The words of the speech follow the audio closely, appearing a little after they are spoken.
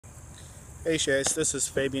Hey Shyese, this is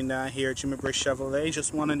Fabian down here at Jimmy Brick Chevrolet.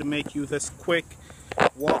 Just wanted to make you this quick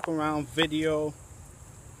walk around video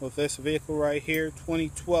of this vehicle right here,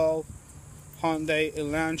 2012 Hyundai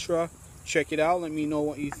Elantra. Check it out, let me know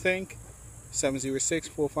what you think.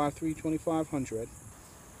 706-453-2500.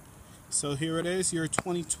 So here it is, your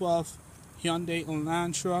 2012 Hyundai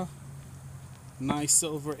Elantra. Nice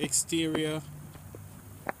silver exterior.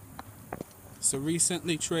 It's a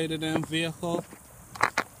recently traded in vehicle.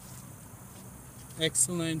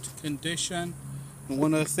 Excellent condition. And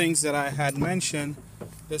one of the things that I had mentioned,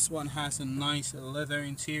 this one has a nice leather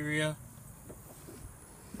interior.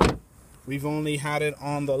 We've only had it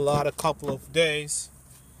on the lot a couple of days,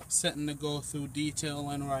 setting to go through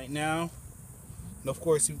detailing right now. And of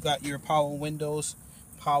course you've got your power windows,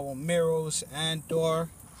 power mirrors, and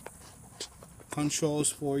door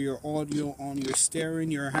controls for your audio on your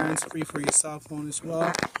steering, your hands-free for your cell phone as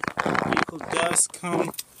well. The vehicle does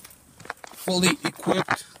come fully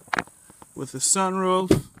equipped with a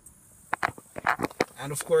sunroof,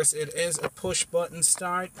 and of course it is a push button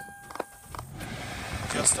start.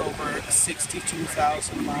 Just over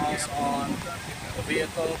 62,000 miles on the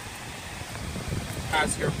vehicle.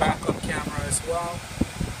 Has your backup camera as well,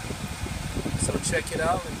 so check it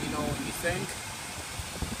out, let me know what you think,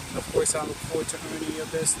 and of course I look forward to earning your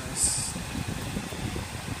business.